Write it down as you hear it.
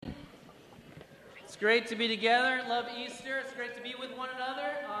great to be together. Love Easter. It's great to be with one another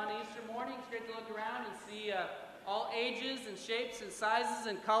on Easter morning. It's great to look around and see all ages and shapes and sizes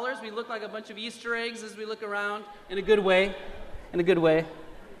and colors. We look like a bunch of Easter eggs as we look around in a good way.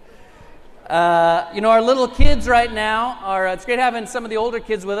 Our little kids right now are, it's great having some of the older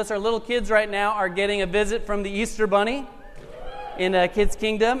kids with us. Our little kids right now are getting a visit from the Easter Bunny in Kids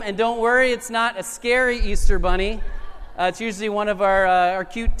Kingdom. And don't worry, it's not a scary Easter Bunny. It's usually one of our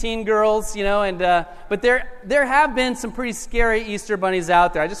cute teen girls, but there have been some pretty scary Easter bunnies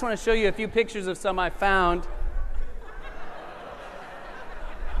out there. I just want to show you a few pictures of some I found.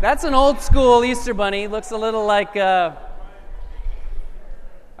 That's an old school Easter bunny. Looks a little like, I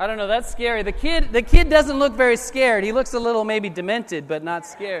don't know, that's scary. The kid doesn't look very scared. He looks a little maybe demented, but not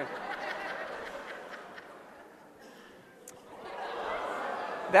scared.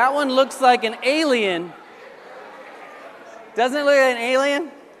 That one looks like an alien. Doesn't it look like an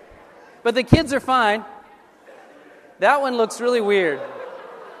alien? But the kids are fine. That one looks really weird.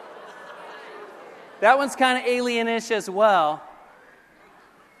 That one's kind of alienish as well.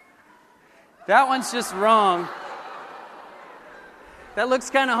 That one's just wrong. That looks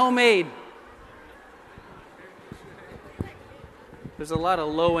kind of homemade. There's a lot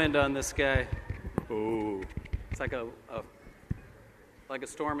of low end on this guy. Ooh. It's like a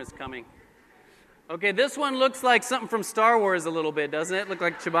storm is coming. Okay, this one looks like something from Star Wars a little bit, doesn't it? Look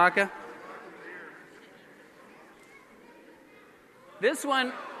like Chewbacca. This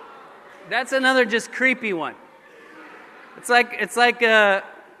one, that's another just creepy one. It's like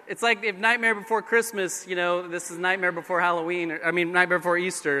if Nightmare Before Christmas, this is Nightmare Before Halloween, Nightmare Before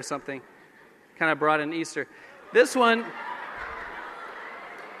Easter or something. Kind of brought in Easter. This one,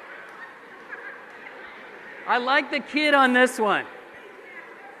 I like the kid on this one.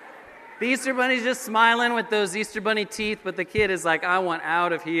 The Easter Bunny's just smiling with those Easter Bunny teeth, but the kid is like, I want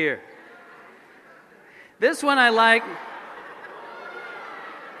out of here. This one I like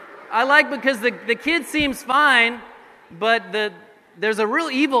because the kid seems fine, but there's a real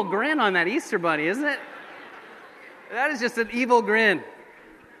evil grin on that Easter Bunny, isn't it? That is just an evil grin.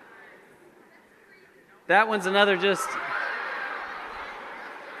 That one's another just...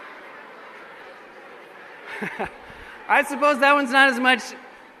 I suppose that one's not as much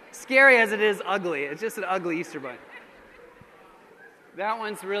scary as it is ugly. It's just an ugly Easter bunny. That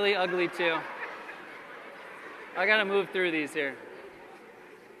one's really ugly too. I gotta move through these here.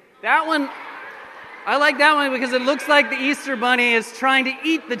 That one, I like that one because it looks like the Easter bunny is trying to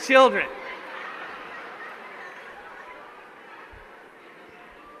eat the children.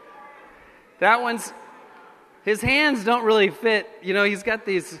 That one's, his hands don't really fit. He's got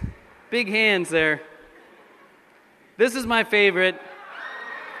these big hands there. This is my favorite.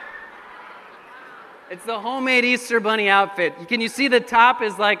 It's the homemade Easter bunny outfit. Can you see the top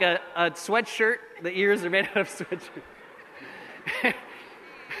is like a sweatshirt? The ears are made out of sweatshirt.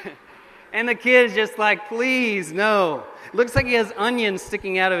 And the kid is just like, please, no. It looks like he has onions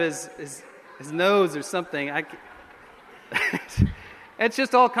sticking out of his nose or something. It's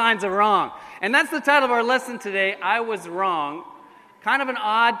just all kinds of wrong. And that's the title of our lesson today, I Was Wrong. Kind of an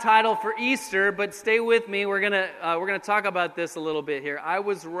odd title for Easter, but stay with me. We're gonna talk about this a little bit here. I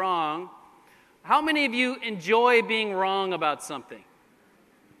was wrong. How many of you enjoy being wrong about something?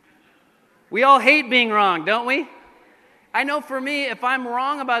 We all hate being wrong, don't we? I know for me, if I'm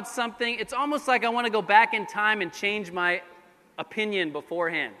wrong about something, it's almost like I want to go back in time and change my opinion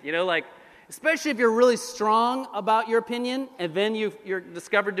beforehand. Especially if you're really strong about your opinion and then you're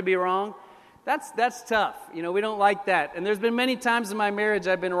discovered to be wrong. That's tough. We don't like that. And there's been many times in my marriage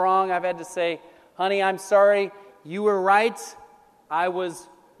I've been wrong. I've had to say, honey, I'm sorry. You were right. I was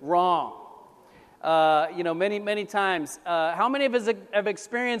wrong. Many times. How many of us have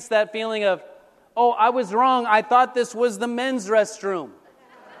experienced that feeling of, oh, I was wrong. I thought this was the men's restroom.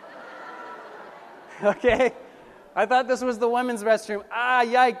 Okay? I thought this was the women's restroom.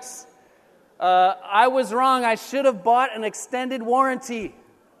 Yikes. I was wrong. I should have bought an extended warranty.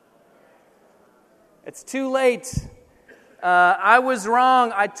 It's too late. I was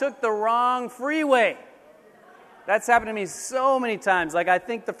wrong. I took the wrong freeway. That's happened to me so many times. I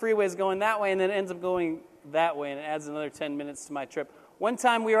think the freeway is going that way, and then it ends up going that way, and it adds another 10 minutes to my trip. One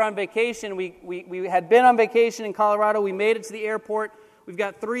time we were on vacation. We had been on vacation in Colorado. We made it to the airport. We've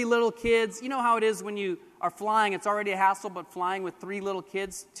got 3 little kids. You know how it is when you are flying. It's already a hassle, but flying with 3 little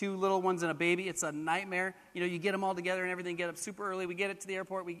kids, 2 little ones and a baby, it's a nightmare. You get them all together and everything, get up super early. We get it to the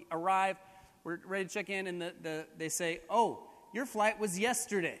airport. We arrive. We're ready to check in, and they say, oh, your flight was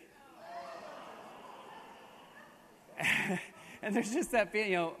yesterday. And there's just that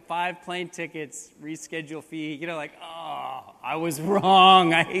feeling, 5 plane tickets, reschedule fee, oh, I was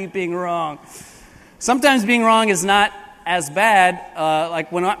wrong. I hate being wrong. Sometimes being wrong is not as bad.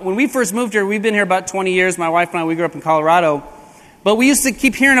 Like when we first moved here, we've been here about 20 years. My wife and I, we grew up in Colorado. But we used to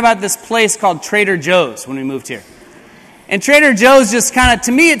keep hearing about this place called Trader Joe's when we moved here. And Trader Joe's just kind of,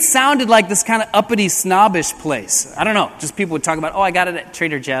 to me, it sounded like this kind of uppity, snobbish place. I don't know. Just people would talk about, I got it at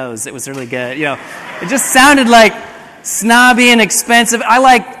Trader Joe's. It was really good. You know, it just sounded like snobby and expensive. I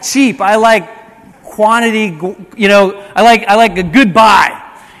like cheap. I like quantity. You know, I like a good buy.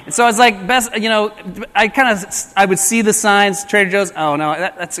 And so I was like, I would see the signs, Trader Joe's. Oh no,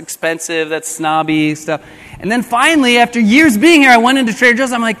 that's expensive. That's snobby stuff. And then finally, after years being here, I went into Trader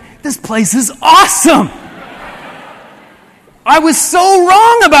Joe's. I'm like, this place is awesome. I was so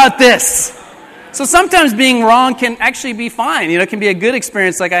wrong about this. So sometimes being wrong can actually be fine. You know, it can be a good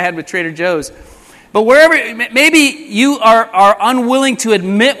experience like I had with Trader Joe's. But wherever, maybe you are unwilling to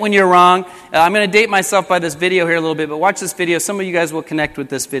admit when you're wrong. I'm going to date myself by this video here a little bit, but watch this video. Some of you guys will connect with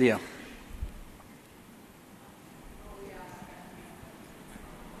this video.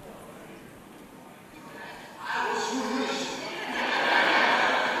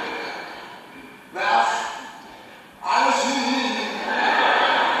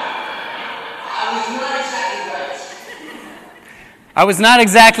 I was not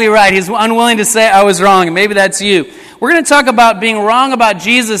exactly right. He's unwilling to say I was wrong, and maybe that's you. We're going to talk about being wrong about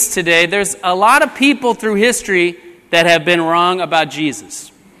Jesus today. There's a lot of people through history that have been wrong about Jesus.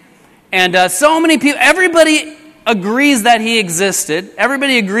 And so many people, everybody agrees that he existed.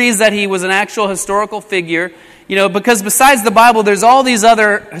 Everybody agrees that he was an actual historical figure. You know, because besides the Bible, there's all these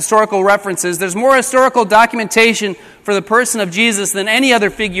other historical references. There's more historical documentation for the person of Jesus than any other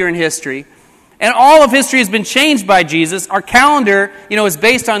figure in history. And all of history has been changed by Jesus. Our calendar, is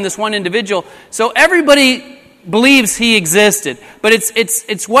based on this one individual. So everybody believes he existed. But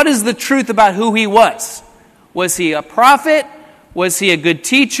it's what is the truth about who he was? Was he a prophet? Was he a good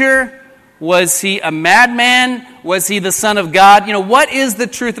teacher? Was he a madman? Was he the Son of God? What is the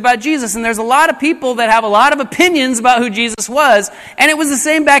truth about Jesus? And there's a lot of people that have a lot of opinions about who Jesus was. And it was the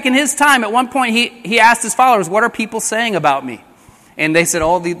same back in his time. At one point, he asked his followers, what are people saying about me? And they said,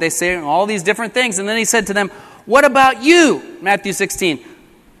 they say all these different things. And then he said to them, what about you? Matthew 16.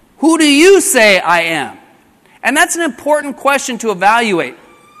 Who do you say I am? And that's an important question to evaluate.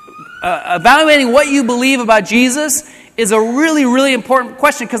 Evaluating what you believe about Jesus is a really, really important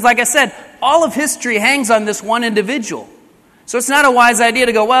question. Because like I said, all of history hangs on this one individual. So it's not a wise idea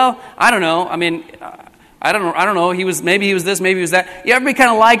to go, well, I don't know. I mean, I don't know. Maybe he was this, maybe he was that. Yeah, everybody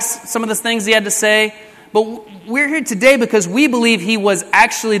kind of likes some of the things he had to say. But we're here today because we believe he was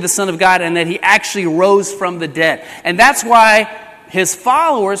actually the Son of God and that he actually rose from the dead. And that's why his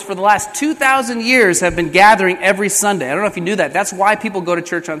followers for the last 2,000 years have been gathering every Sunday. I don't know if you knew that. That's why people go to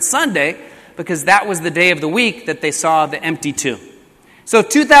church on Sunday, because that was the day of the week that they saw the empty tomb. So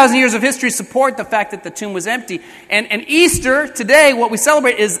 2,000 years of history support the fact that the tomb was empty. And Easter, today, what we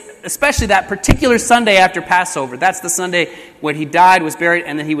celebrate is especially that particular Sunday after Passover. That's the Sunday when he died, was buried,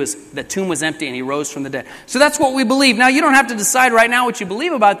 and then the tomb was empty and he rose from the dead. So that's what we believe. Now, you don't have to decide right now what you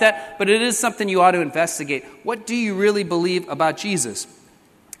believe about that, but it is something you ought to investigate. What do you really believe about Jesus?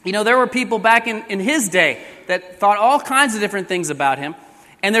 There were people back in his day that thought all kinds of different things about him.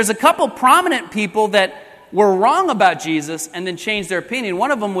 And there's a couple prominent people that were wrong about Jesus and then changed their opinion. One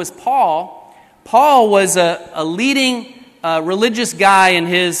of them was Paul. Paul was a leading religious guy in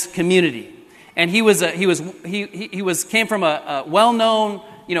his community, and he came from a well-known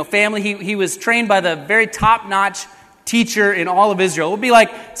family. He was trained by the very top-notch teacher in all of Israel. It would be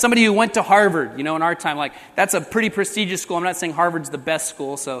like somebody who went to Harvard. In our time, like that's a pretty prestigious school. I'm not saying Harvard's the best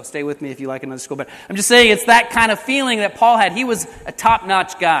school, so stay with me if you like another school. But I'm just saying it's that kind of feeling that Paul had. He was a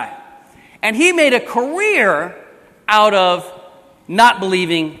top-notch guy. And he made a career out of not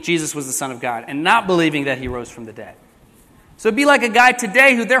believing Jesus was the Son of God and not believing that he rose from the dead. So it'd be like a guy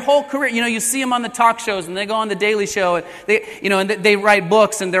today who their whole career, you see them on the talk shows and they go on the Daily Show and they write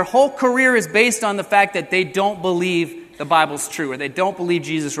books, and their whole career is based on the fact that they don't believe the Bible's true or they don't believe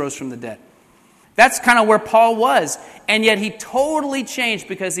Jesus rose from the dead. That's kind of where Paul was. And yet he totally changed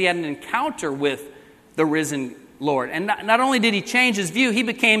because he had an encounter with the risen Lord. And not only did he change his view, he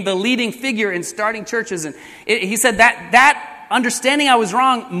became the leading figure in starting churches. And he said that understanding I was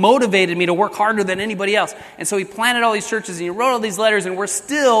wrong motivated me to work harder than anybody else. And so he planted all these churches and he wrote all these letters, and we're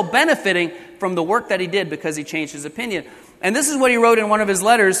still benefiting from the work that he did because he changed his opinion. And this is what he wrote in one of his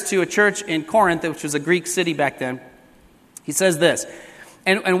letters to a church in Corinth, which was a Greek city back then. He says this,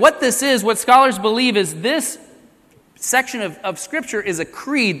 and what this is, what scholars believe is this section of Scripture is a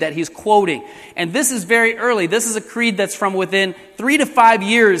creed that he's quoting. And this is very early. This is a creed that's from within 3 to 5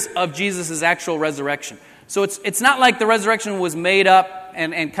 years of Jesus' actual resurrection. So it's not like the resurrection was made up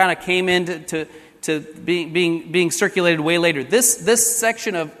and kind of came in being circulated way later. This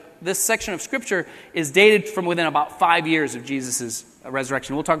section of Scripture is dated from within about 5 years of Jesus'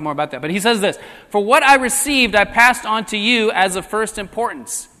 resurrection. We'll talk more about that. But he says this, "For what I received I passed on to you as of first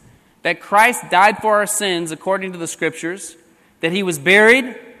importance, that Christ died for our sins according to the Scriptures, that he was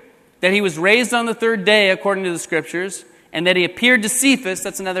buried, that he was raised on the third day according to the Scriptures, and that he appeared to Cephas,"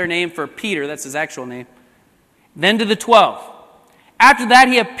 that's another name for Peter, that's his actual name, "then to the 12. After that,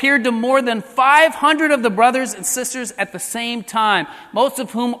 he appeared to more than 500 of the brothers and sisters at the same time, most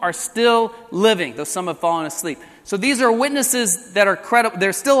of whom are still living, though some have fallen asleep." So these are witnesses that are credible.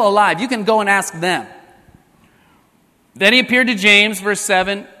 They're still alive. You can go and ask them. "Then he appeared to James," verse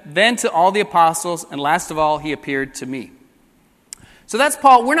 7, "then to all the apostles, and last of all, he appeared to me." So that's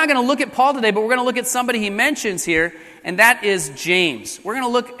Paul. We're not going to look at Paul today, but we're going to look at somebody he mentions here, and that is James. We're going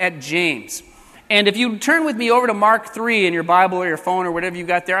to look at James. And if you turn with me over to Mark 3 in your Bible or your phone or whatever you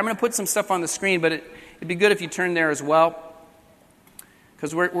got there, I'm going to put some stuff on the screen, but it'd be good if you turn there as well,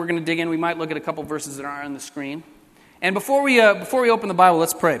 because we're going to dig in. We might look at a couple verses that aren't on the screen. And before we open the Bible,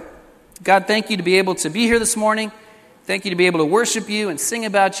 let's pray. God, thank you to be able to be here this morning. Thank you to be able to worship you and sing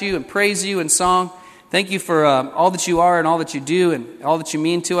about you and praise you in song. Thank you for all that you are and all that you do and all that you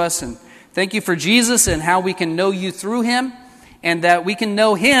mean to us. And thank you for Jesus and how we can know you through him, and that we can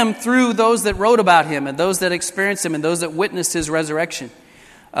know him through those that wrote about him and those that experienced him and those that witnessed his resurrection.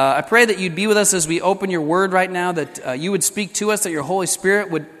 I pray that you'd be with us as we open your word right now, that you would speak to us, that your Holy Spirit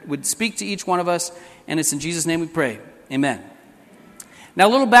would speak to each one of us, and it's in Jesus' name we pray. Amen. Now,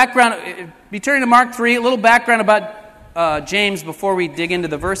 a little background, be turning to Mark 3, a little background about James before we dig into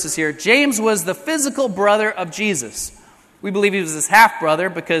the verses here. James was the physical brother of Jesus. We believe he was his half-brother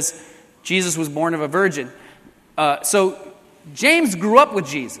because Jesus was born of a virgin. So James grew up with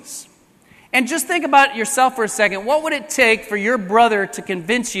Jesus. And just think about yourself for a second. What would it take for your brother to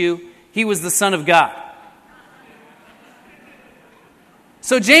convince you he was the Son of God?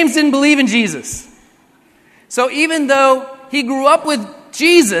 So James didn't believe in Jesus. So even though he grew up with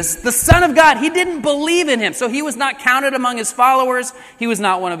Jesus, the Son of God, he didn't believe in him. So he was not counted among his followers. He was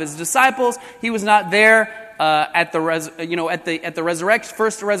not one of his disciples. He was not there at the resurrection,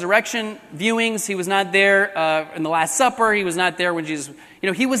 first resurrection viewings. He was not there in the Last Supper. He was not there when Jesus,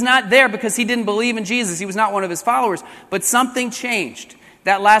 he was not there because he didn't believe in Jesus. He was not one of his followers. But something changed.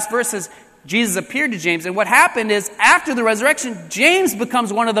 That last verse says, Jesus appeared to James. And what happened is, after the resurrection, James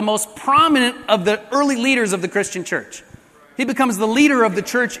becomes one of the most prominent of the early leaders of the Christian church. He becomes the leader of the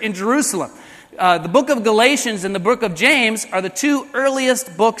church in Jerusalem. The book of Galatians and the book of James are the two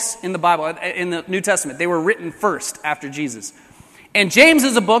earliest books in the Bible, in the New Testament. They were written first after Jesus. And James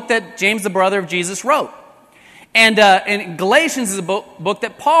is a book that James, the brother of Jesus, wrote. And Galatians is a book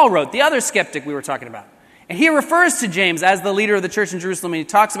that Paul wrote, the other skeptic we were talking about. And he refers to James as the leader of the church in Jerusalem, and he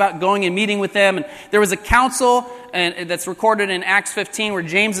talks about going and meeting with them. And there was a council that's recorded in Acts 15 where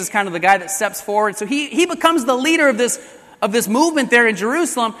James is kind of the guy that steps forward. So he becomes the leader of this movement there in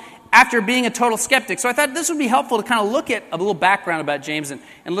Jerusalem after being a total skeptic. So I thought this would be helpful to kind of look at a little background about James, and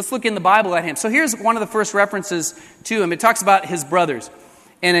let's look in the Bible at him. So here's one of the first references to him. It talks about his brothers.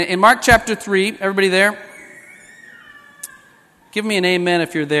 And in Mark chapter 3, everybody there? Give me an amen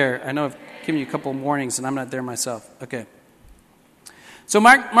if you're there. I know I've given you a couple of warnings and I'm not there myself. Okay. So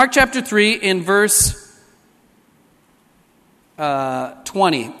Mark chapter 3 in verse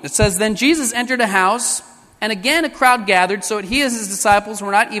 20. It says, "Then Jesus entered a house, and again a crowd gathered, so that he and his disciples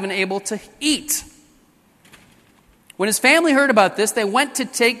were not even able to eat. When his family heard about this, they went to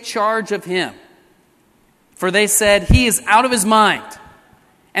take charge of him. For they said, 'He is out of his mind.'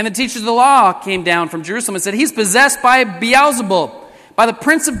 And the teachers of the law came down from Jerusalem and said, 'He's possessed by Beelzebul, by the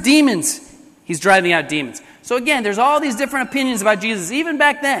prince of demons. He's driving out demons.'" So again, there's all these different opinions about Jesus. Even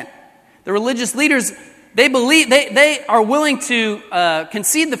back then, the religious leaders, they are willing to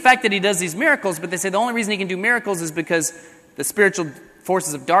concede the fact that he does these miracles, but they say the only reason he can do miracles is because the spiritual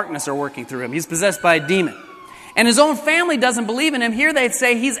forces of darkness are working through him. He's possessed by a demon. And his own family doesn't believe in him. Here they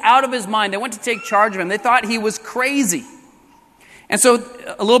say he's out of his mind. They went to take charge of him. They thought he was crazy. And so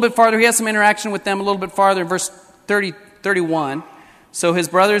a little bit farther, he has some interaction with them a little bit farther in verse 31. So his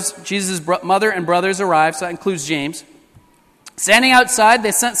brothers, Jesus' mother and brothers arrived, so that includes James. Standing outside,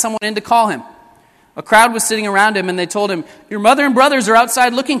 they sent someone in to call him. A crowd was sitting around him, and they told him, "Your mother and brothers are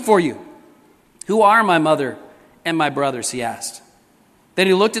outside looking for you." "Who are my mother and my brothers?" he asked. Then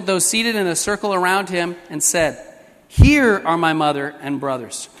he looked at those seated in a circle around him and said, "Here are my mother and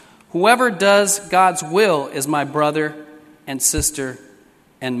brothers. Whoever does God's will is my brother and sister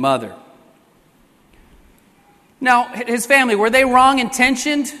and mother." Now, his family, were they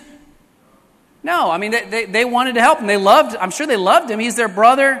wrong-intentioned? No, I mean, they wanted to help him. I'm sure they loved him. He's their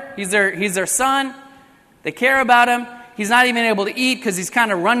brother. He's their son. They care about him. He's not even able to eat because he's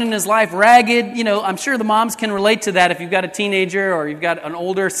kind of running his life ragged. You know, I'm sure the moms can relate to that if you've got a teenager or you've got an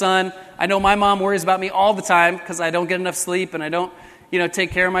older son. I know my mom worries about me all the time because I don't get enough sleep and I don't,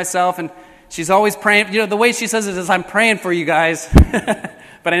 take care of myself. And she's always praying. The way she says it is, I'm praying for you guys.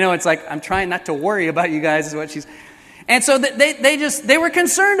 But I know it's like, I'm trying not to worry about you guys is what she's... And so they were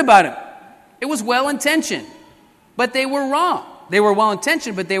concerned about him. It was well-intentioned, but they were wrong. They were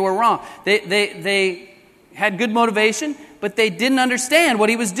well-intentioned, but they were wrong. They had good motivation, but they didn't understand what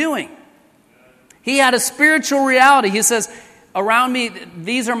he was doing. He had a spiritual reality. He says, around me,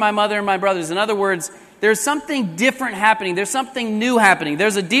 these are my mother and my brothers. In other words, there's something different happening. There's something new happening.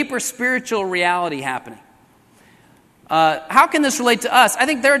 There's a deeper spiritual reality happening. How can this relate to us? I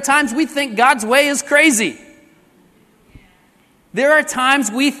think there are times we think God's way is crazy. There are times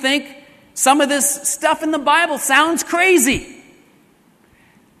we think some of this stuff in the Bible sounds crazy.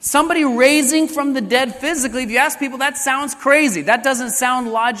 Somebody raising from the dead physically, if you ask people, that sounds crazy. That doesn't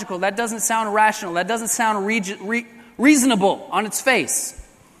sound logical. That doesn't sound rational. That doesn't sound reasonable on its face.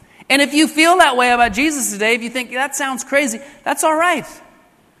 And if you feel that way about Jesus today, if you think that sounds crazy, that's all right.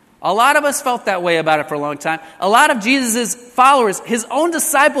 A lot of us felt that way about it for a long time. A lot of Jesus' followers, his own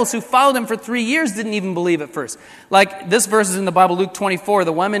disciples who followed him for 3 years, didn't even believe at first. Like this verse is in the Bible, Luke 24.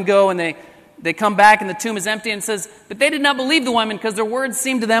 The women go and they come back and the tomb is empty, and it says, but they did not believe the women because their words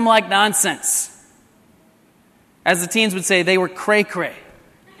seemed to them like nonsense. As the teens would say, they were cray-cray.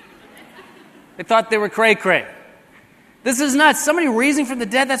 They thought they were cray-cray. This is nuts. Somebody raising from the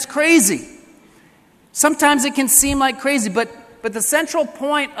dead, that's crazy. Sometimes it can seem like crazy, but the central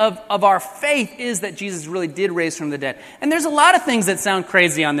point of our faith is that Jesus really did raise from the dead. And there's a lot of things that sound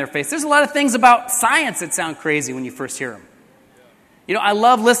crazy on their face. There's a lot of things about science that sound crazy when you first hear them. I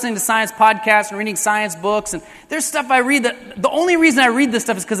love listening to science podcasts and reading science books. And there's stuff I read that the only reason I read this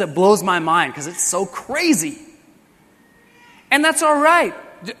stuff is because it blows my mind, because it's so crazy. And that's all right.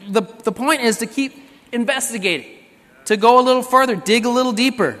 The point is to keep investigating, to go a little further, dig a little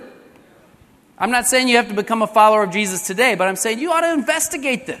deeper. I'm not saying you have to become a follower of Jesus today, but I'm saying you ought to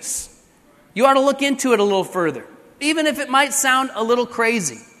investigate this. You ought to look into it a little further, even if it might sound a little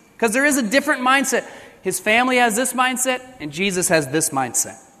crazy, because there is a different mindset. His family has this mindset, and Jesus has this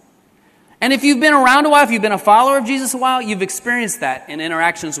mindset. And if you've been around a while, if you've been a follower of Jesus a while, you've experienced that in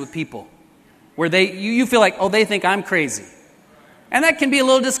interactions with people, where you feel like, oh, they think I'm crazy. And that can be a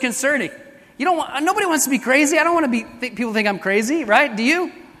little disconcerting. Nobody wants to be crazy. I don't want to people think I'm crazy, right? Do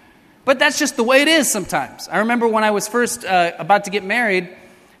you? But that's just the way it is sometimes. I remember when I was first about to get married,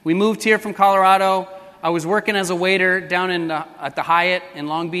 we moved here from Colorado. I was working as a waiter down at the Hyatt in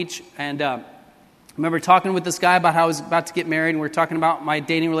Long Beach, and I remember talking with this guy about how I was about to get married, and we were talking about my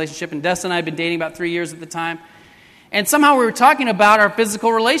dating relationship, and Dustin and I had been dating about 3 years at the time. And somehow we were talking about our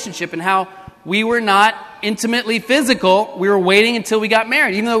physical relationship and how we were not intimately physical. We were waiting until we got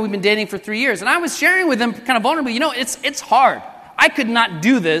married, even though we've been dating for 3 years. And I was sharing with him kind of vulnerably, it's hard. I could not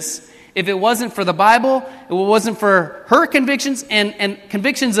do this if it wasn't for the Bible, if it wasn't for her convictions and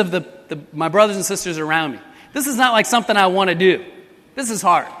convictions of my brothers and sisters around me. This is not like something I want to do. This is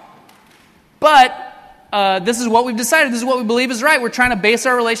hard. But this is what we've decided. This is what we believe is right. We're trying to base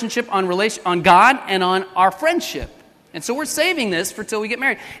our relationship on God and on our friendship. And so we're saving this for till we get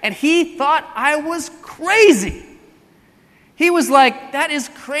married. And he thought I was crazy. He was like, that is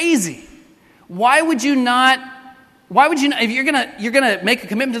crazy. Why would you not, if you're gonna make a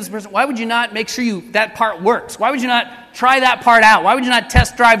commitment to this person, why would you not make sure that part works? Why would you not try that part out? Why would you not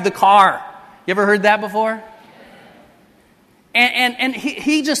test drive the car? You ever heard that before? And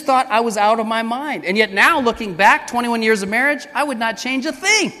he just thought I was out of my mind. And yet now, looking back, 21 years of marriage, I would not change a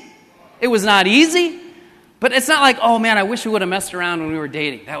thing. It was not easy, but it's not like, oh man, I wish we would have messed around when we were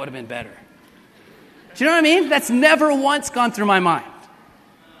dating. That would have been better. Do you know what I mean? That's never once gone through my mind.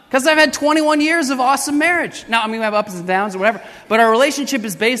 Because I've had 21 years of awesome marriage. Now, we have ups and downs or whatever, but our relationship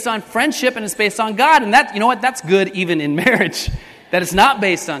is based on friendship and it's based on God. And that, you know what? That's good even in marriage, that it's not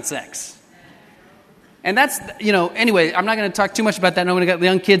based on sex. And that's, anyway, I'm not going to talk too much about that. I know we got the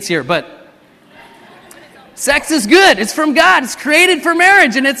young kids here, but sex is good. It's from God. It's created for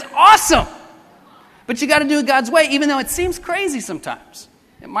marriage, and it's awesome. But you got to do it God's way, even though it seems crazy sometimes.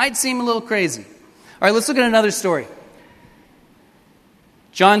 It might seem a little crazy. All right, let's look at another story.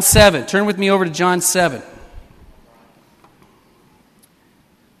 John 7. Turn with me over to John 7.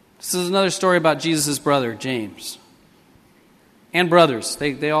 This is another story about Jesus' brother, James. And brothers.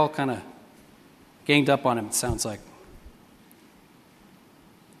 They all kind of ganged up on him, it sounds like.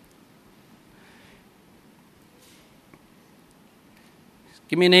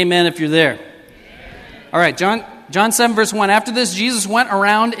 Give me an amen if you're there. All right, John 7, verse 1. After this, Jesus went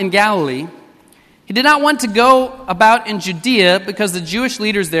around in Galilee. He did not want to go about in Judea because the Jewish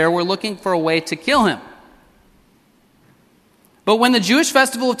leaders there were looking for a way to kill him. But when the Jewish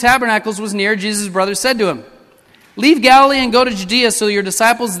festival of tabernacles was near, Jesus' brothers said to him, "Leave Galilee and go to Judea so your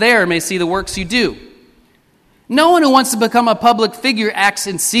disciples there may see the works you do. No one who wants to become a public figure acts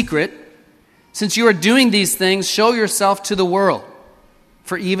in secret. Since you are doing these things, show yourself to the world."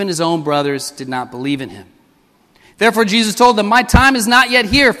 For even his own brothers did not believe in him. Therefore Jesus told them, "My time is not yet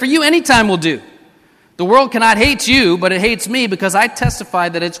here. For you any time will do. The world cannot hate you, but it hates me because I testify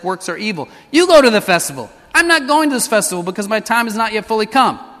that its works are evil. You go to the festival. I'm not going to this festival because my time is not yet fully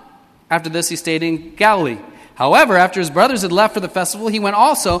come." After this he stayed in Galilee. However, after his brothers had left for the festival, he went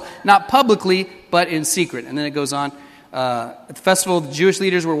also, not publicly, but in secret. And then it goes on. At the festival, the Jewish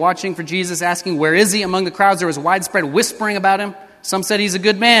leaders were watching for Jesus, asking, "Where is he?" Among the crowds, there was widespread whispering about him. Some said he's a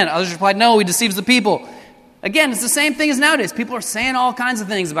good man. Others replied, "No, he deceives the people." Again, it's the same thing as nowadays. People are saying all kinds of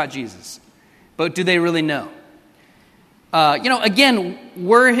things about Jesus. But do they really know? Again,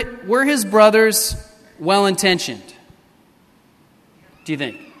 were his brothers well-intentioned? Do you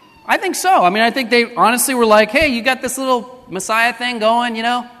think? I think so. I mean, I think they honestly were like, "Hey, you got this little Messiah thing going,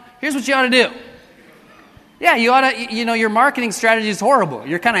 here's what you ought to do. Yeah, you ought to, your marketing strategy is horrible.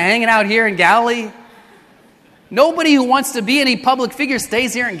 You're kind of hanging out here in Galilee. Nobody who wants to be any public figure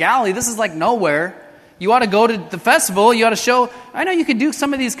stays here in Galilee. This is like nowhere. You ought to go to the festival. You ought to show, I know you can do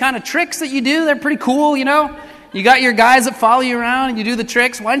some of these kind of tricks that you do. They're pretty cool, You got your guys that follow you around and you do the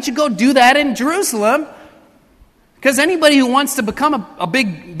tricks. Why don't you go do that in Jerusalem? Because anybody who wants to become a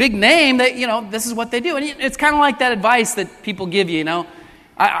big name, this is what they do. And it's kind of like that advice that people give you,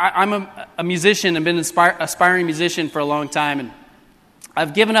 I'm a musician. I've been an aspiring musician for a long time. And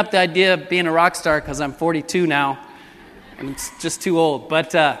I've given up the idea of being a rock star because I'm 42 now. And it's just too old.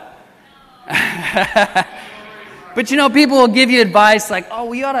 But people will give you advice like,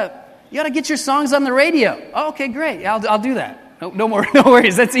 "Oh, you ought to get your songs on the radio." "Oh, okay, great. Yeah, I'll do that." No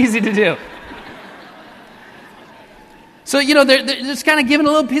worries. That's easy to do. So, they're just kind of giving a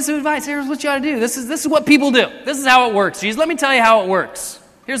little piece of advice. "Here's what you ought to do. This is what people do. This is how it works. Jesus, let me tell you how it works.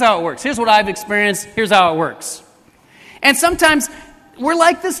 Here's how it works. Here's what I've experienced. Here's how it works." And sometimes we're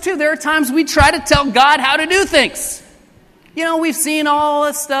like this too. There are times we try to tell God how to do things. We've seen all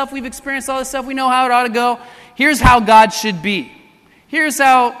this stuff. We've experienced all this stuff. We know how it ought to go. Here's how God should be. Here's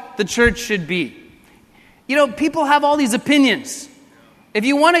how the church should be. People have all these opinions. If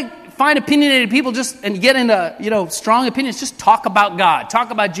you want to find opinionated people and get into, strong opinions, just talk about God.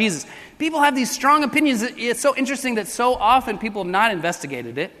 Talk about Jesus. People have these strong opinions. It's so interesting that so often people have not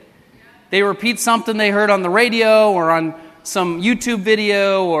investigated it. They repeat something they heard on the radio or on some YouTube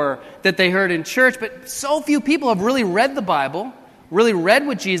video or that they heard in church, but so few people have really read the Bible, really read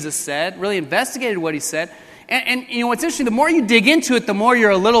what Jesus said, really investigated what he said. And what's interesting, the more you dig into it, the more you're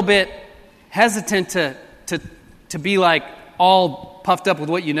a little bit hesitant to be like all puffed up with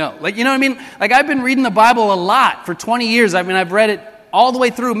what you know. Like, you know what I mean? Like, I've been reading the Bible a lot for 20 years. I've read it all the way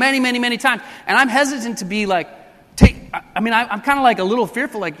through many, many, many times. And I'm hesitant to be like, I'm kind of like a little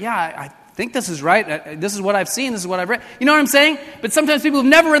fearful, like, yeah, I think this is right. This is what I've seen. This is what I've read. You know what I'm saying? But sometimes people who've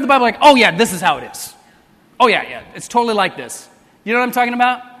never read the Bible are like, "Oh, yeah, this is how it is. Oh, yeah, it's totally like this." You know what I'm talking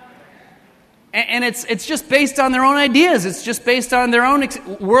about? And it's just based on their own ideas. It's just based on their own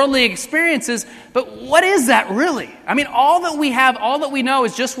worldly experiences. But what is that really? I mean, all that we have, all that we know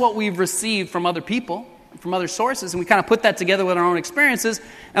is just what we've received from other people, from other sources. And we kind of put that together with our own experiences,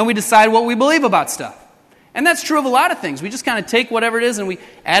 and we decide what we believe about stuff. And that's true of a lot of things. We just kind of take whatever it is and we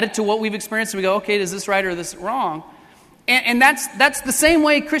add it to what we've experienced, and we go, "Okay, is this right or is this wrong?" And that's the same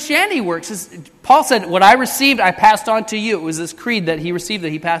way Christianity works. Paul said, "What I received, I passed on to you." It was this creed that he received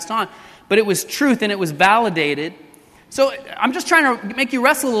that he passed on. But it was truth and it was validated. So I'm just trying to make you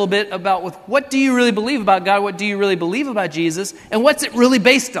wrestle a little bit about with what do you really believe about God? What do you really believe about Jesus? And what's it really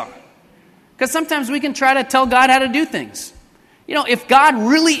based on? Because sometimes we can try to tell God how to do things. If God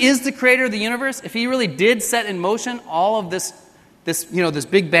really is the creator of the universe, if he really did set in motion all of this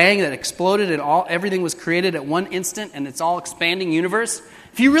big bang that exploded and everything was created at one instant and it's all expanding universe,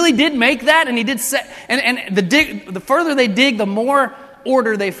 if he really did make that and he did set, and the further they dig, the more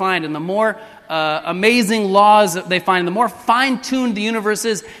order they find and the more amazing laws that they find, the more fine-tuned the universe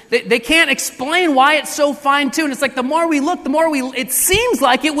is. They can't explain why it's so fine-tuned. It's like the more we look, it seems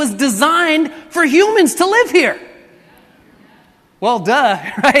like it was designed for humans to live here. Well, duh,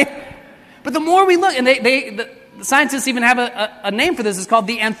 right? But the more we look, and the scientists even have a name for this. It's called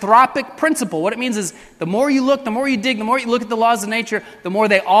the anthropic principle. What it means is the more you look, the more you dig, the more you look at the laws of nature, the more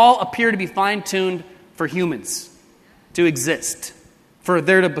they all appear to be fine-tuned for humans to exist. for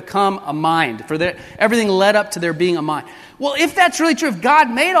there to become a mind, everything led up to there being a mind. Well, if that's really true, if God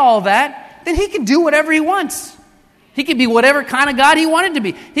made all that, then he can do whatever he wants. He could be whatever kind of God he wanted to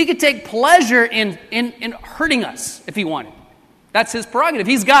be. He could take pleasure in hurting us if he wanted. That's his prerogative.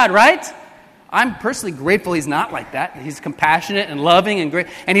 He's God, right? I'm personally grateful he's not like that. He's compassionate and loving and great.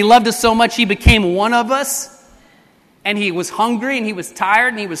 And he loved us so much he became one of us. And he was hungry and he was tired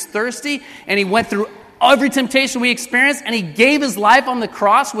and he was thirsty. And he went through every temptation we experienced. And he gave his life on the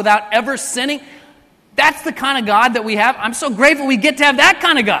cross without ever sinning. That's the kind of God that we have. I'm so grateful we get to have that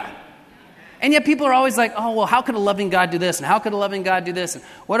kind of God. And yet people are always like, oh, well, how could a loving God do this? And how could a loving God do this? And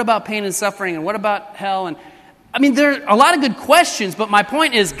what about pain and suffering? And what about hell? And I mean, there are a lot of good questions, but my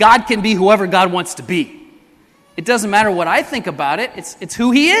point is God can be whoever God wants to be. It doesn't matter what I think about it. It's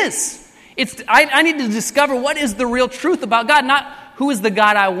who he is. I need to discover what is the real truth about God, not who is the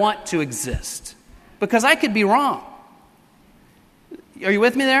God I want to exist. Because I could be wrong. Are you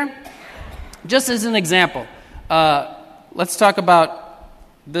with me there? Just as an example, let's talk about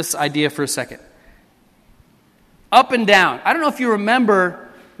this idea for a second. Up and down. I don't know if you remember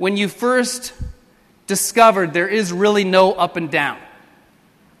when you first discovered there is really no up and down.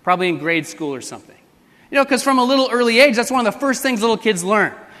 Probably in grade school or something. You know, because from a little early age, that's one of the first things little kids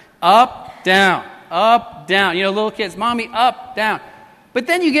learn. Up, down, up, down. You know, little kids, mommy, up, down. But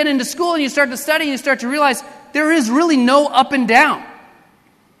then you get into school and you start to study and you start to realize there is really no up and down.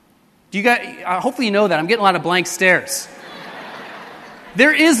 Do you guys, hopefully you know that. I'm getting a lot of blank stares.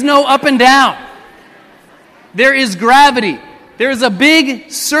 There is no up and down. There is gravity. There is a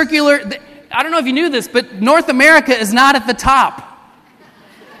big circular... I don't know if you knew this, but North America is not at the top.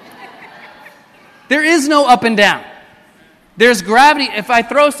 There is no up and down. There's gravity. If I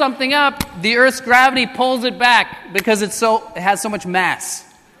throw something up, the Earth's gravity pulls it back because it has so much mass.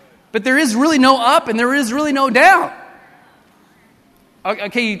 But there is really no up and there is really no down.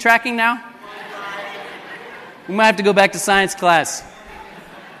 Okay, you tracking now? We might have to go back to science class.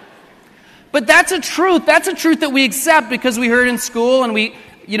 But that's a truth. That's a truth that we accept because we heard in school and we've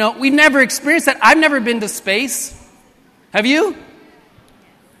never experienced that. I've never been to space. Have you?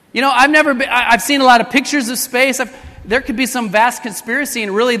 You know, I've seen a lot of pictures of space. There could be some vast conspiracy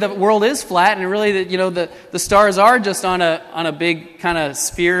and really the world is flat and really the stars are just on a big kind of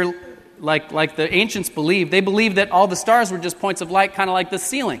sphere like the ancients believed. They believed that all the stars were just points of light kind of like the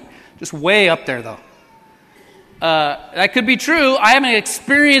ceiling. Just way up there though. That could be true. I haven't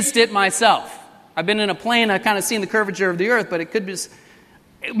experienced it myself. I've been in a plane. I've kind of seen the curvature of the earth, but it could be...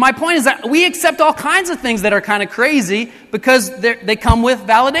 My point is that we accept all kinds of things that are kind of crazy because they come with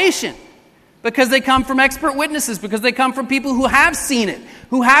validation. Because they come from expert witnesses. Because they come from people who have seen it.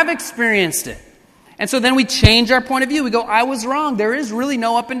 Who have experienced it. And so then we change our point of view. We go, I was wrong. There is really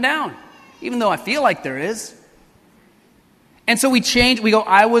no up and down. Even though I feel like there is. And so we change. We go,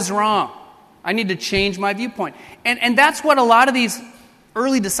 I was wrong. I need to change my viewpoint. And that's what a lot of these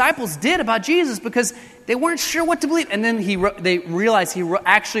early disciples did about Jesus because they weren't sure what to believe. And then they realized he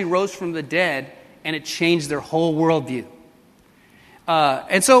actually rose from the dead and it changed their whole worldview.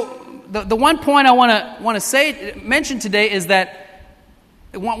 And so the one point I want to mention today is that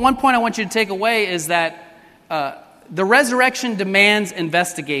one point I want you to take away is that the resurrection demands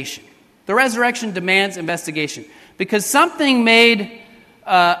investigation. The resurrection demands investigation because something made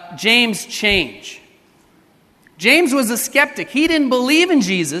James change. James was a skeptic. He didn't believe in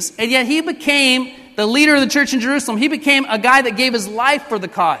Jesus, and yet he became the leader of the church in Jerusalem. He became a guy that gave his life for the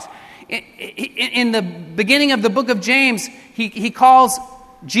cause. In the beginning of the book of James, he calls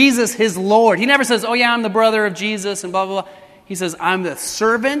Jesus his Lord. He never says, oh yeah, I'm the brother of Jesus and blah, blah, blah. He says, I'm the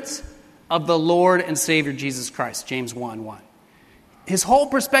servant of the Lord and Savior Jesus Christ, James 1:1. His whole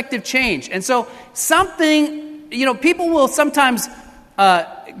perspective changed. And so people will sometimes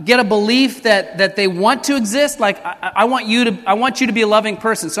get a belief that they want to exist. Like, I want you to be a loving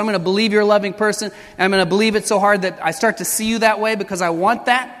person. So I'm going to believe you're a loving person. And I'm going to believe it so hard that I start to see you that way because I want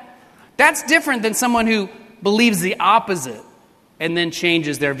that. That's different than someone who believes the opposite and then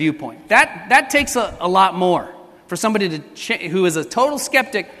changes their viewpoint. That takes a lot more for somebody who is a total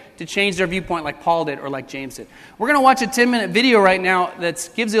skeptic to change their viewpoint like Paul did or like James did. We're going to watch a 10-minute video right now that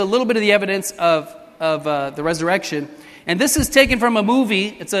gives you a little bit of the evidence of the resurrection. And this is taken from a movie.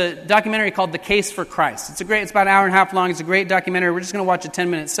 It's a documentary called The Case for Christ. It's about an hour and a half long. It's a great documentary. We're just going to watch a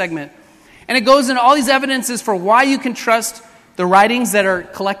 10-minute segment. And it goes into all these evidences for why you can trust the writings that are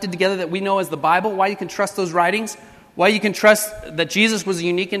collected together that we know as the Bible, why you can trust those writings, why you can trust that Jesus was a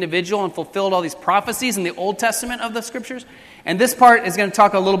unique individual and fulfilled all these prophecies in the Old Testament of the Scriptures. And this part is going to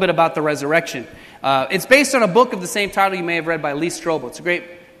talk a little bit about the resurrection. It's based on a book of the same title you may have read by Lee Strobel. It's a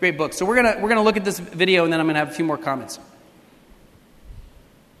great book. So we're gonna look at this video and then I'm going to have a few more comments.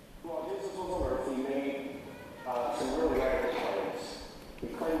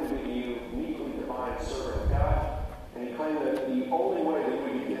 claimed to be the uniquely divine servant of God, and he claimed that the only way that we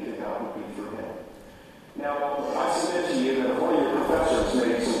could get to God would be through him. Now, I submit to you that if one of your professors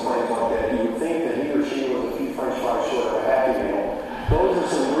made some claims like that, you would think that he or she was a few French fries short of a Happy Meal. Those are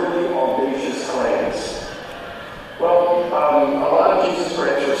some really audacious claims. Well, a lot of Jesus'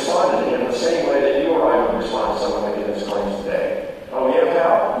 friends responded to him the same way that you or I would respond to someone making his claims today. Oh, yeah,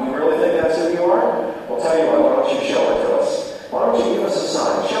 pal? You really think that's who you are? Well, tell you what, why don't you show it to us? Why don't you give us a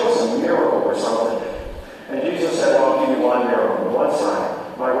sign? Show us a miracle or something. And Jesus said, well, I'll give you one miracle, one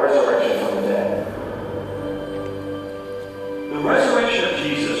sign, my resurrection from the dead. The resurrection of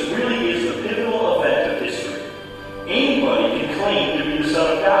Jesus really is the pivotal event of history. Anybody can claim to be the Son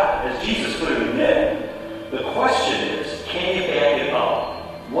of God, as Jesus clearly did. The question is, can you back it up?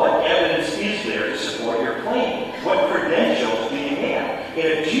 What evidence is there to support your claim? What credentials do you have? And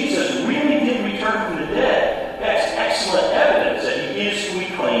if Jesus really did return from the dead, that's excellent evidence that he is who he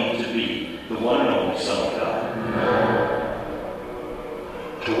claimed to be, the one and only Son of God.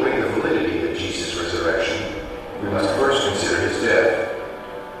 To weigh the validity of Jesus' resurrection, we must first consider his death.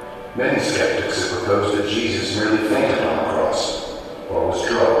 Many skeptics have proposed that Jesus merely fainted on the cross, or was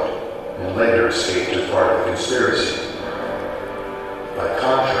drugged, and later escaped as part of the conspiracy. By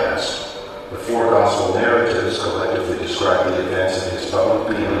contrast, the four gospel narratives collectively describe the events of his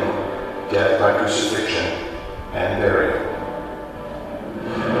public being, death by crucifixion, and burial.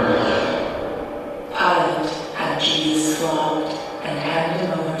 Pilate had Jesus flogged and handed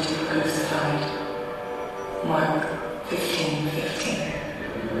him over to be crucified. Mark 15:15.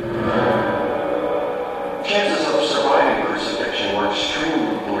 Chances of surviving crucifixion were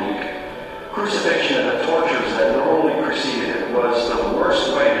extremely bleak. Crucifixion and the tortures that normally preceded it was the worst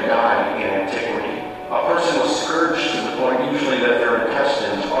way to die in antiquity. A person was scourged to the point usually that their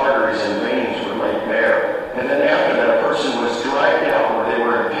intestines, arteries, and veins were laid bare. And then after that, a person was dragged out where they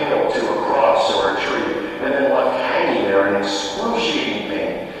were impaled to a cross or a tree, and then left hanging there in excruciating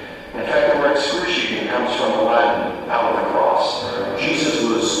pain. In fact, the word excruciating comes from the Latin, out of the cross. Jesus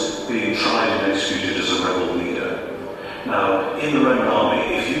was being tried and executed as a rebel leader. Now, in the Roman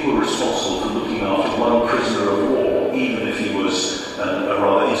army, if you were responsible for looking after one prisoner of war, even if he was a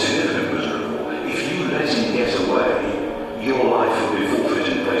rather insignificant prisoner of war, if you let him get away, your life would be forfeit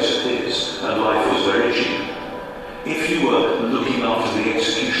in place of his, and life was very cheap. If you were looking after the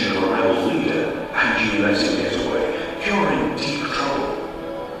execution of a rebel leader, and you let him get away, you're in deep trouble.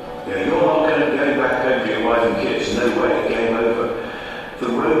 Yeah, you're not going to go back home to your wife and kids. No way, game over. The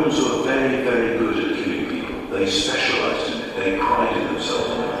Romans were very, very good at killing people. They specialized in it. They prided themselves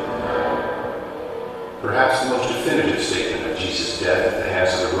on it. Perhaps the most definitive statement of Jesus' death at the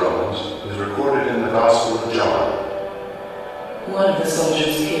hands of the Romans is recorded in the Gospel of John. One of the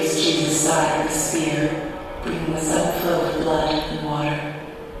soldiers pierced Jesus' side with a spear, bringing a sudden flow of blood and water.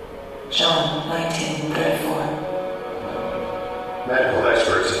 John 19:34. Medical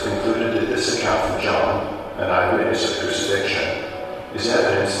experts have concluded that this account from John, an eyewitness of crucifixion, is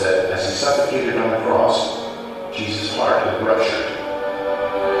evidence that as he suffocated on the cross, Jesus' heart had ruptured.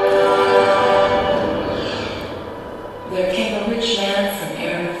 There came a rich man from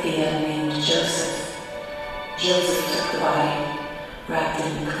Arimathea named Joseph. Joseph took the body, wrapped it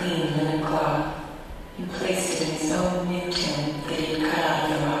in a clean linen cloth, and placed it in his own new tomb that he had cut out of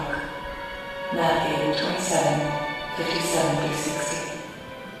the rock. Matthew 27:57-60.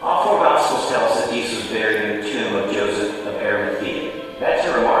 All four Gospels tell us that Jesus was buried in the tomb of Joseph of Arimathea. That's a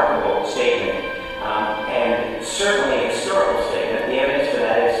remarkable statement, and certainly a historical statement. The evidence for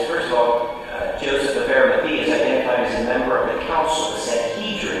that is, first of all, Joseph of Arimathea is identified as a member of the council, the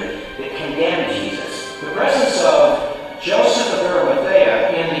Sanhedrin, that condemned Jesus. The presence of Joseph of Arimathea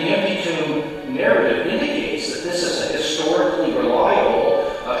in the empty tomb narrative indicates that this is a historically reliable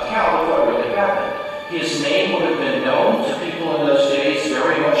account of what really happened. His name would have been known to people in those days,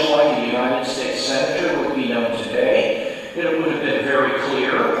 very much like a United States Senator would be known today. It would have been very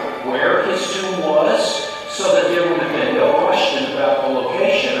clear where his tomb was, so that there would have been no question about the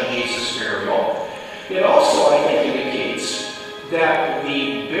location of Jesus' burial. It also, I think, indicates that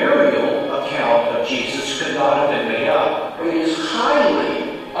the burial account of Jesus could not have been made up. It is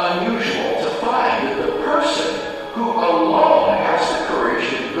highly unusual to find that the person who alone has the courage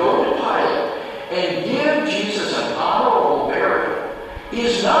to go to Pilate and give Jesus an honorable burial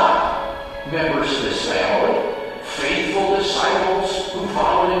is not members of his family, faithful disciples who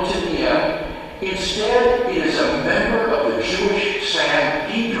followed him to the end. Instead, it is a member of the Jewish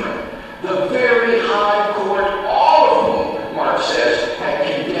Sanhedrin, the very high court, all of whom, Mark says, had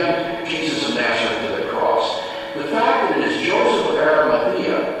condemned Jesus of Nazareth to the cross. The fact that it is Joseph of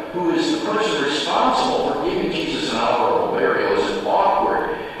Arimathea who is the person responsible for giving Jesus an honorable burial is an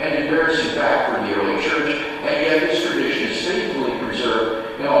awkward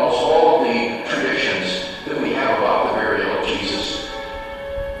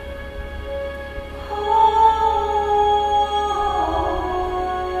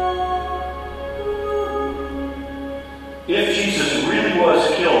If Jesus really was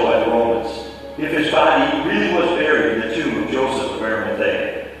killed by the Romans, if his body really was buried in the tomb of Joseph of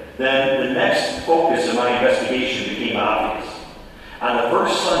Arimathea, then the next focus of my investigation became obvious. On the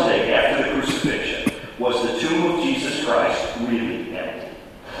first Sunday after the crucifixion, was the tomb of Jesus Christ really empty?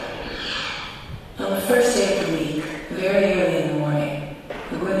 On the first day of the week, very early in the morning,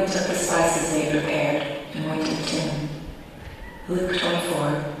 the women took the spices they had prepared and went to the tomb. Luke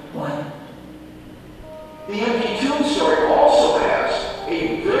 24:1. The empty tomb story also has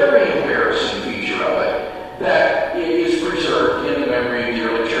a very embarrassing feature of it that is preserved in the memory of the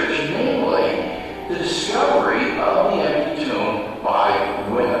early church, namely the discovery of the empty tomb by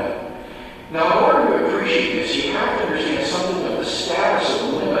women. Now, in order to appreciate this, you have to understand something of the status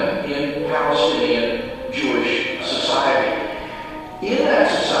of women in Palestinian Jewish society. In that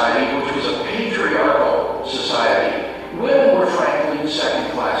society, which was a patriarchal society, women were frankly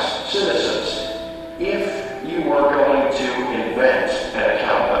second-class citizens. If you were going to invent an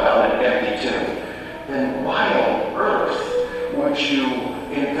account about an empty tomb, then why on earth would you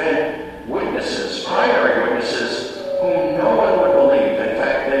invent witnesses, primary witnesses, whom no one would believe? In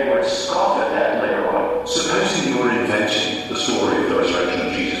fact, they would scoff at that later on. Supposing you were inventing the story of the resurrection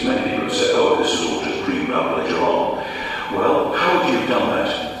of Jesus, many people have said, oh, this is all just dreamed up later on. Well, how would you have done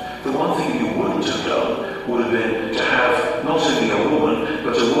that? The one thing you wouldn't have done would have been to have not only a woman,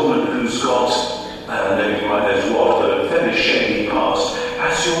 but a woman who's got maybe quite knows what, but a very shady past,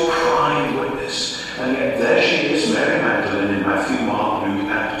 as your prime witness. And yet there she is, Mary Magdalene in Matthew, Mark, Luke,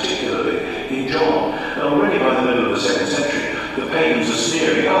 and particularly in John. And already by the middle of the 2nd century, the pagans are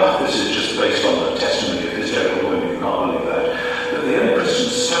sneering, this is just based on the testimony of hysterical women, you can't believe that. But the early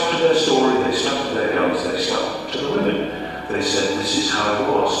Christians stuck to their story, they stuck to their guns, they stuck to the women. They said this is how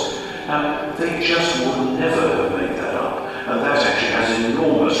it was. Now, they just would never have made that up. And that actually has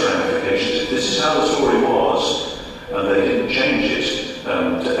enormous ramifications. If this is how the story was, and they didn't change it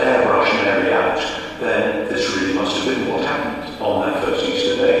to airbrush Mary out, then this really must have been what happened on that first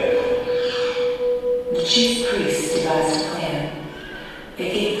Easter day. The chief priests devised a plan. They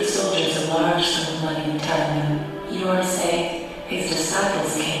gave the soldiers a large sum of money, telling them, you are to say, his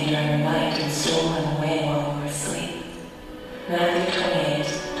disciples came during the night and stole him away while we were asleep. Matthew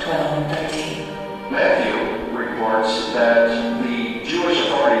 28:12 and 13. Matthew reports that the Jewish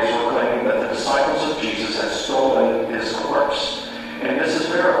authorities were claiming that the disciples of Jesus had stolen his corpse. And this is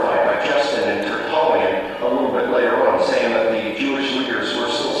verified by Justin and Tertullian a little bit later on, saying that the Jewish leaders were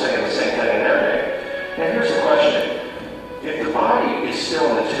still saying the same thing in their day. And here's the question. If the body is still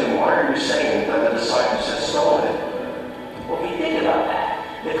in the tomb, why are you saying that the disciples had stolen it? Well, if you think about that,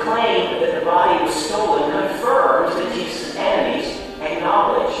 the claim that the body was stolen confirms that Jesus' enemies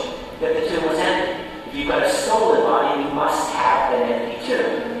acknowledged that the tomb was empty. If you've got a stolen body, you must have an empty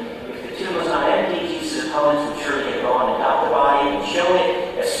tomb. If the tomb was not empty, Jesus' opponents would surely have gone and got the body and shown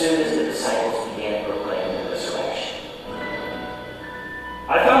it as soon as the disciples began proclaiming the resurrection.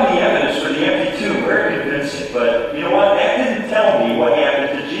 I found the evidence for the empty tomb very convincing, but you know what? That didn't tell me what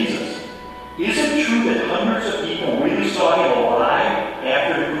happened to Jesus. Is it true that hundreds of people really saw him alive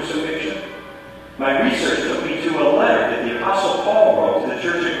after the crucifixion? My research took me to a letter that the Apostle Paul wrote to the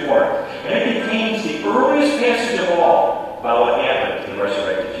church at Corinth, and it contains the earliest passage of all about what happened to the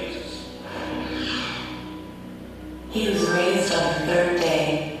resurrected Jesus. He was raised on the third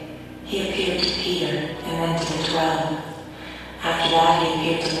day. He appeared to Peter and then to the 12. After that, he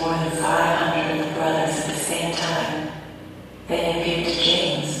appeared to more than 500 of the brothers at the same time. Then he appeared to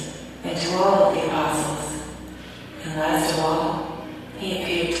James and to all of the apostles. And last of all, he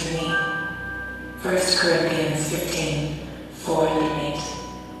appeared to me. 1 Corinthians 15:4-8.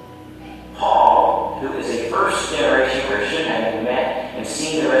 Paul, who is a first-generation Christian, having met and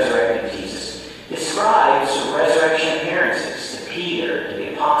seen the resurrected Jesus, describes resurrection appearances to Peter, to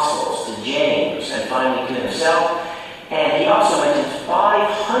the apostles, to James, and finally to himself. And he also mentions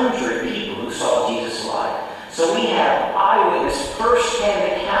 500 people who saw Jesus alive. So we have eyewitness,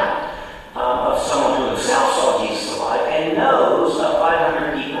 first-hand account of someone who himself saw Jesus alive and knows of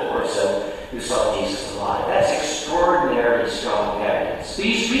 500 people or so who saw Jesus alive. That's extraordinarily strong evidence.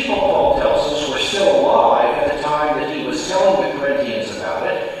 These people, Paul tells us, were still alive at the time that he was telling the Corinthians about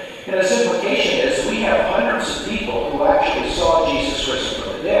it. And his implication is we have hundreds of people who actually saw Jesus risen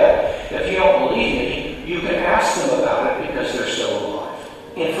from the dead. If you don't believe me, you can ask them about it because they're still alive.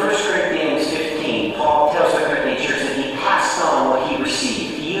 In 1 Corinthians 15, Paul tells the Corinthian church that he passed on what he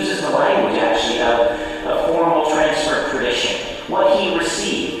received. He uses the language, actually, of a formal transfer of tradition. What he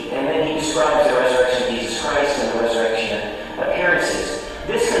received, and then he describes the resurrection of Jesus Christ and the resurrection appearances.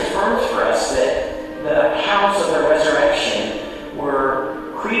 This confirms for us that the accounts of the resurrection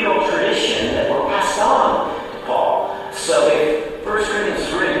were creedal tradition that were passed on to Paul.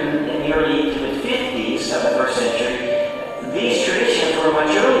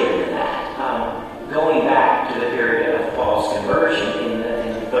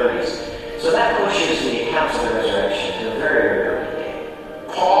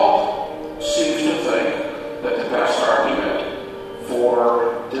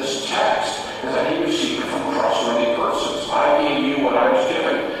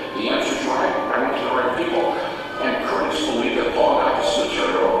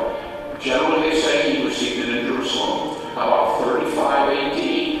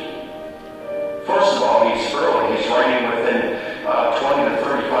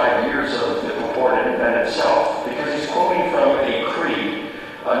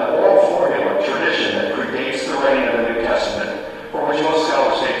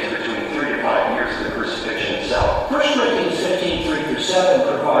 7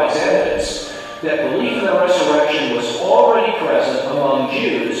 provides evidence that belief in the resurrection was already present among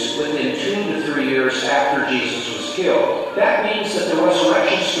Jews within 2 to 3 years after Jesus was killed. That means that the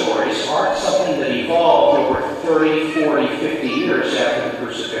resurrection stories aren't something that evolved over 30, 40, 50 years after the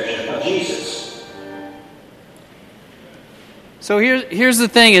crucifixion of Jesus. So here's the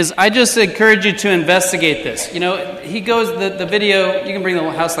thing is, I just encourage you to investigate this. You know, he goes, the video, you can bring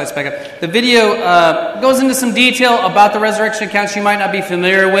the house lights back up. The video goes into some detail about the resurrection accounts you might not be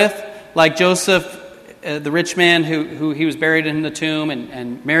familiar with, like Joseph, the rich man who he was buried in the tomb,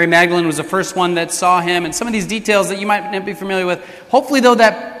 and Mary Magdalene was the first one that saw him, and some of these details that you might not be familiar with. Hopefully, though,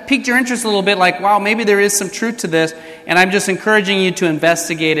 that piqued your interest a little bit, like, wow, maybe there is some truth to this, and I'm just encouraging you to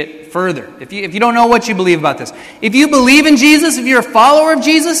investigate it further. If you don't know what you believe about this. If you believe in Jesus, if you're a follower of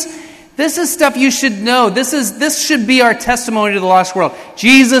Jesus, this is stuff you should know. This should be our testimony to the lost world.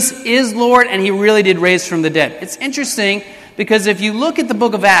 Jesus is Lord, and He really did raise from the dead. It's interesting, because if you look at the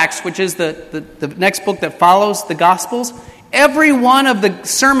book of Acts, which is the next book that follows the Gospels, every one of the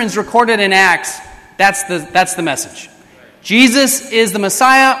sermons recorded in Acts, that's the message. Jesus is the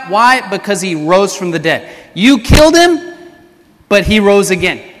Messiah. Why? Because He rose from the dead. You killed Him, but He rose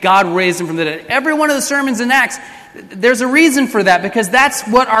again. God raised Him from the dead. Every one of the sermons in Acts, there's a reason for that, because that's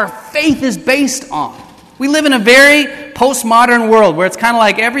what our faith is based on. We live in a very postmodern world where it's kind of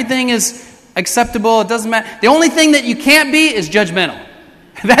like everything is acceptable, it doesn't matter. The only thing that you can't be is judgmental.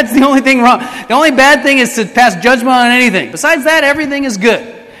 That's the only thing wrong. The only bad thing is to pass judgment on anything. Besides that, everything is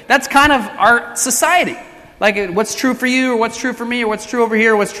good. That's kind of our society. Like what's true for you, or what's true for me, or what's true over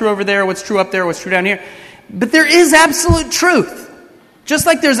here, or what's true over there, or what's true up there, or what's true down here. But there is absolute truth. Just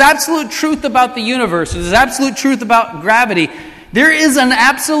like there's absolute truth about the universe, there's absolute truth about gravity, there is an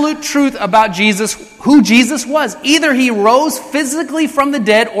absolute truth about Jesus, who Jesus was. Either He rose physically from the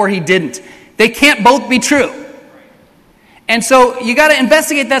dead or He didn't. They can't both be true. And so you got to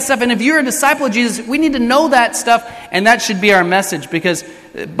investigate that stuff. And if you're a disciple of Jesus, we need to know that stuff, and that should be our message, because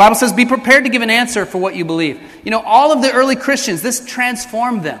the Bible says, be prepared to give an answer for what you believe. You know, all of the early Christians, this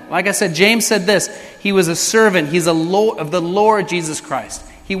transformed them. Like I said, James said this, he was a servant, he's a Lord of the Lord Jesus Christ.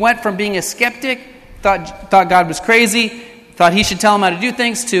 He went from being a skeptic, thought God was crazy, thought he should tell him how to do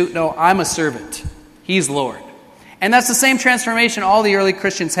things, to, no, I'm a servant. He's Lord. And that's the same transformation all the early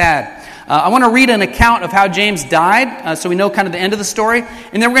Christians had. I want to read an account of how James died, so we know kind of the end of the story.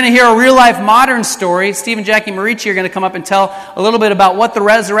 And then we're going to hear a real-life modern story. Steve and Jackie Marici are going to come up and tell a little bit about what the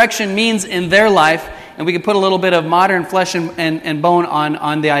resurrection means in their life. And we can put a little bit of modern flesh and bone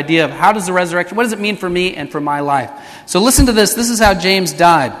on the idea of how does the resurrection, what does it mean for me and for my life? So listen to this. This is how James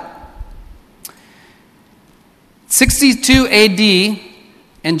died. 62 AD,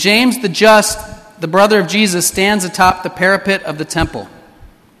 and James the Just, the brother of Jesus, stands atop the parapet of the temple.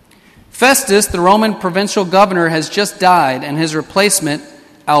 Festus, the Roman provincial governor, has just died, and his replacement,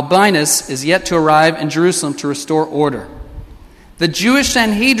 Albinus, is yet to arrive in Jerusalem to restore order. The Jewish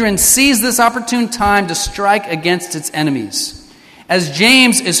Sanhedrin sees this opportune time to strike against its enemies. As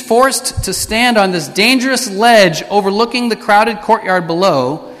James is forced to stand on this dangerous ledge overlooking the crowded courtyard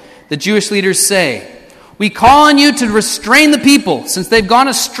below, the Jewish leaders say, "We call on you to restrain the people, since they've gone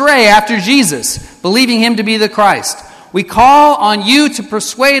astray after Jesus, believing Him to be the Christ. We call on you to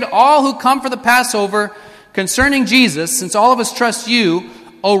persuade all who come for the Passover concerning Jesus, since all of us trust you,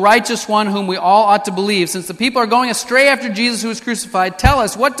 O righteous one whom we all ought to believe. Since the people are going astray after Jesus who was crucified, tell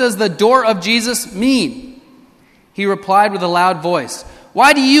us, what does the door of Jesus mean?" He replied with a loud voice,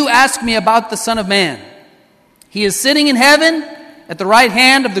 "Why do you ask me about the Son of Man? He is sitting in heaven at the right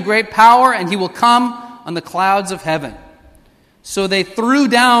hand of the great power, and He will come on the clouds of heaven." So they threw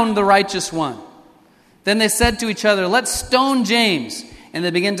down the righteous one. Then they said to each other, "Let's stone James." And they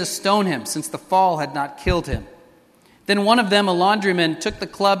began to stone him, since the fall had not killed him. Then one of them, a laundryman, took the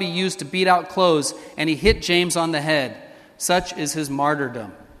club he used to beat out clothes, and he hit James on the head. Such is his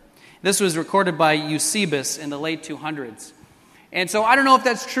martyrdom. This was recorded by Eusebius in the late 200s. And so I don't know if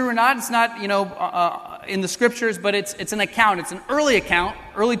that's true or not. It's not, in the scriptures, but it's an account. It's an early account,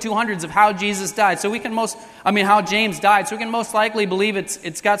 early 200s, of how Jesus died. So we can how James died. So we can most likely believe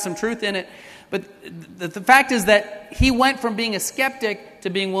it's got some truth in it. But the fact is that he went from being a skeptic to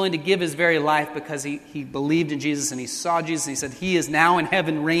being willing to give his very life because he believed in Jesus and he saw Jesus and he said, He is now in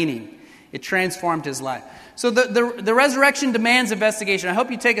heaven reigning. It transformed his life. So the resurrection demands investigation. I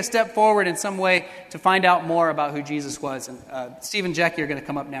hope you take a step forward in some way to find out more about who Jesus was. And Steve and Jackie are going to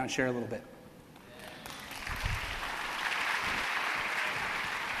come up now and share a little bit.